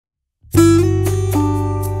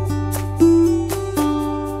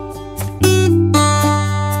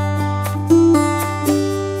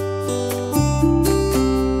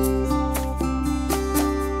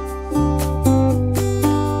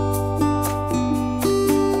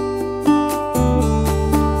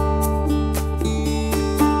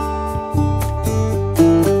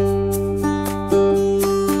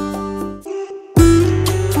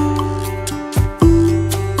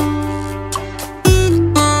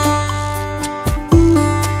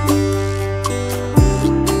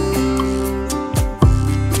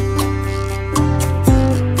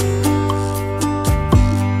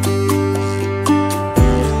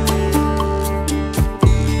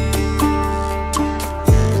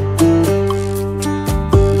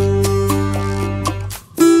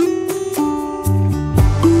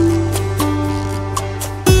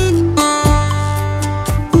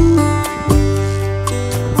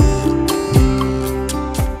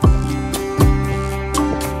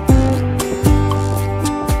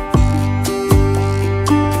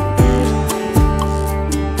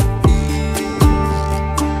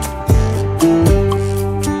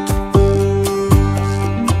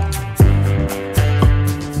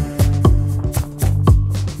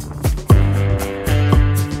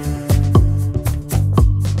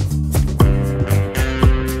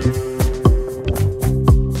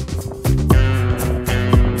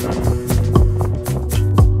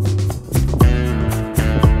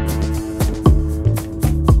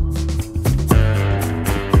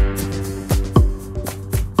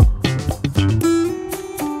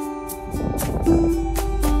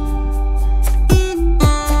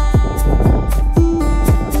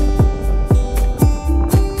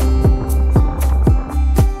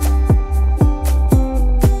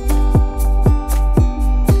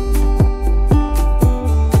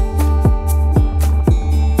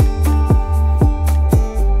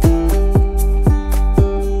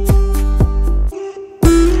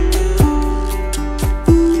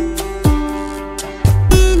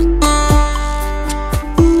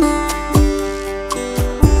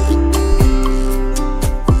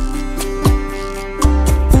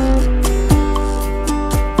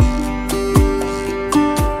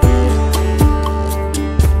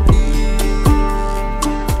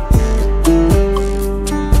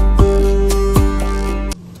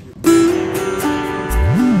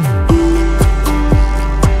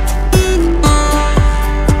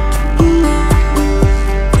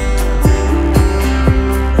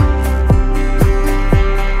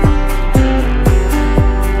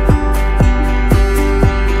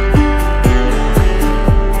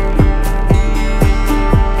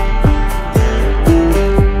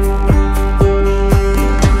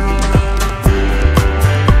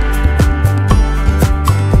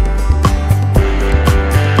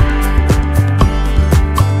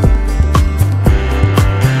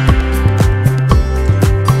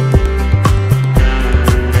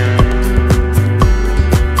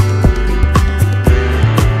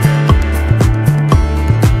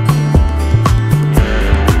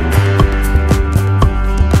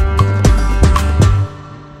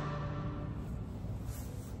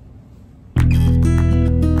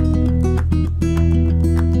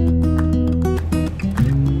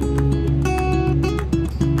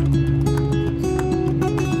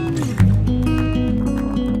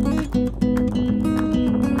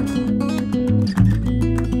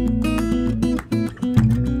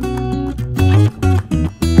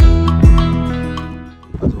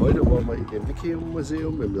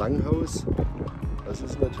Langhaus. Das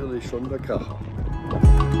ist natürlich schon der Kracher.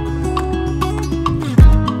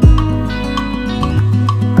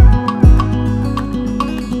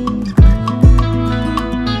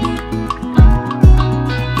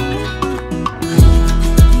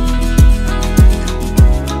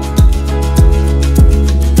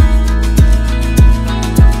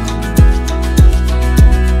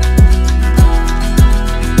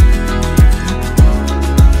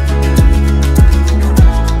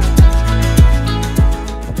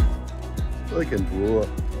 Irgendwo auf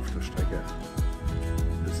der Strecke.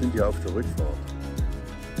 Wir sind ja auf der Rückfahrt.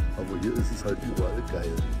 Aber hier ist es halt überall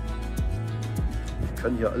geil. Ich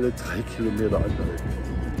kann hier alle 3 Kilometer anhalten.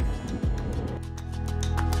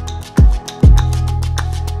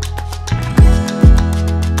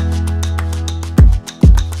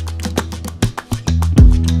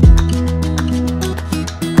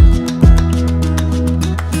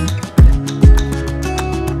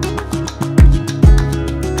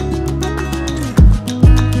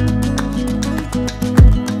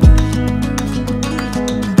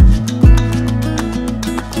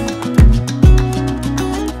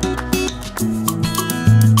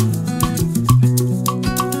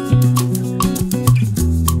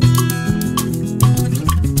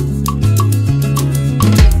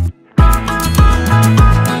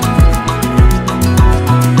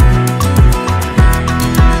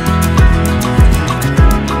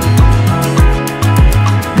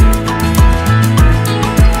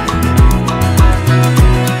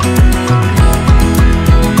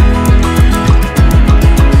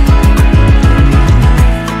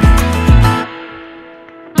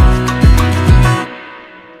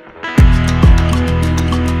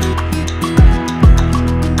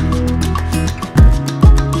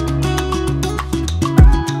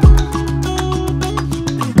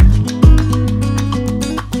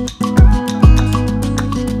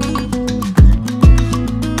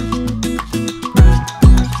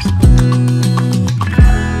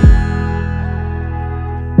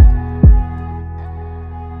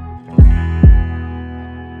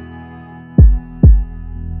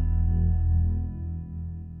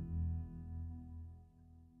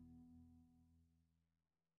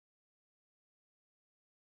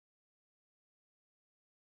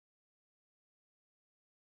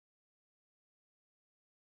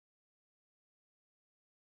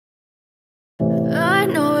 I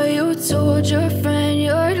know you told your friend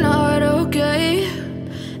you're not okay,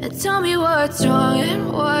 and tell me what's wrong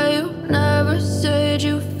and why you never said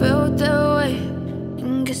you felt that way.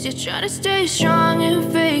 And guess you're trying to stay strong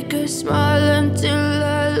and fake a smile until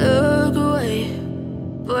I look away.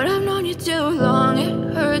 But I've known you too long,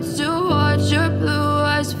 it hurts to watch your blue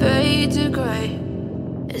eyes fade to gray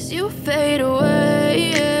as you fade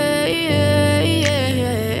away,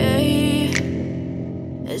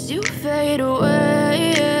 as you fade away.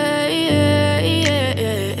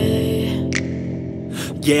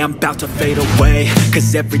 Yeah, I'm about to fade away,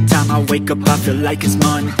 cause every time I wake up I feel like it's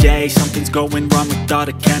Monday. Something's going wrong with all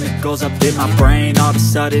the chemicals up in my brain. All of a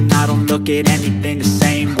sudden I don't look at anything the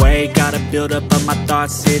same way. Got a buildup of my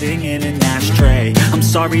thoughts sitting in an ashtray. I'm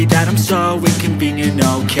sorry that I'm so inconvenient,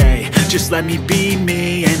 okay. Just let me be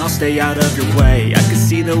me and I'll stay out of your way. I can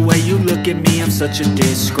see the way you look at me, I'm such a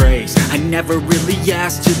disgrace. I never really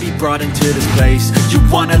asked to be brought into this place. You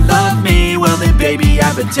wanna love me? Well then baby I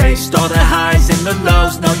have a taste. All the highs and the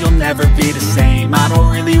lows, no you'll never be the same. I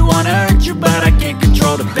don't really wanna hurt you but I can't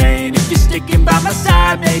control the pain. If you're sticking by my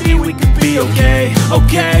side maybe we could be okay.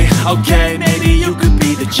 Okay, maybe you could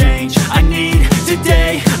be the change I need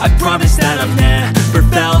today. I promise that I've never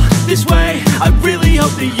felt this way. I really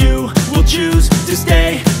hope that you will choose to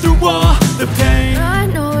stay through all the pain. I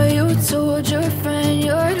know you told your friend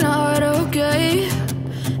you're not okay,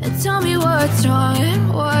 and tell me what's wrong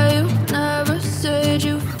and why you never said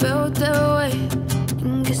you felt that way.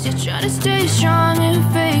 And guess you're trying to stay strong and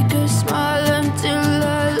fake a smile until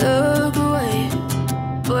I look away.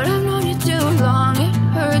 But I've known you too long, it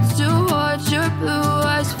hurts to watch your blue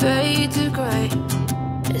eyes fade to gray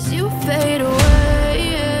as you fade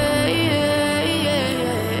away,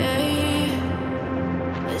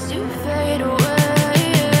 as you fade away,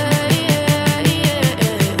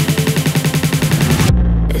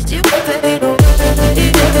 as you fade away.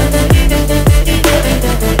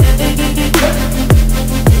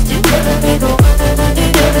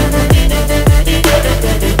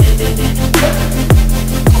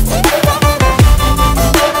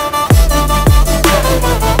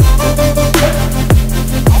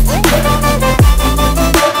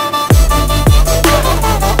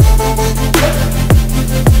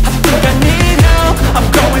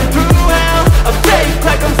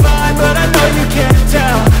 But I know you can't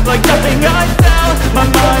tell.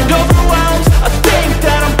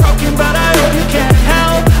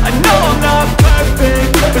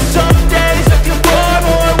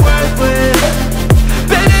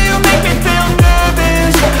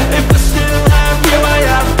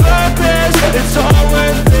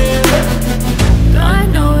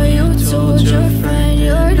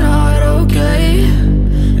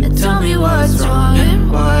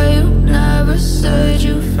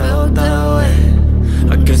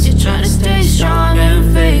 trying to stay strong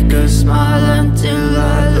and fake a smile until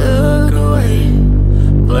I look away.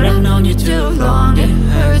 But I've known you too long, it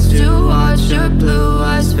hurts to watch your blue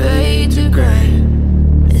eyes fade to grey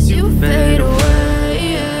as you fade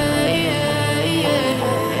away,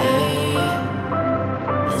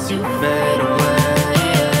 as you fade away,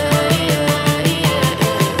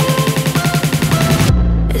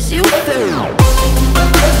 as you fade away.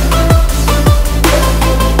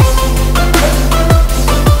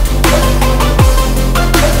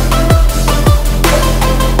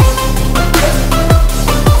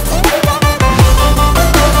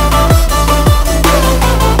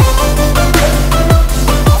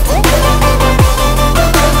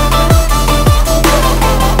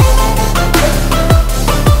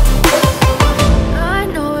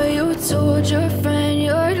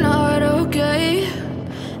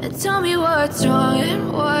 What's wrong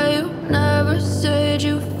and why you never said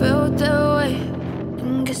you felt that way?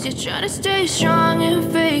 And guess you're trying to stay strong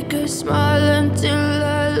and fake a smile until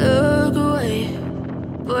I look away.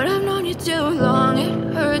 But I've known you too long,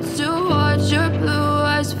 it hurts to watch your blue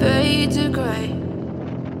eyes fade to grey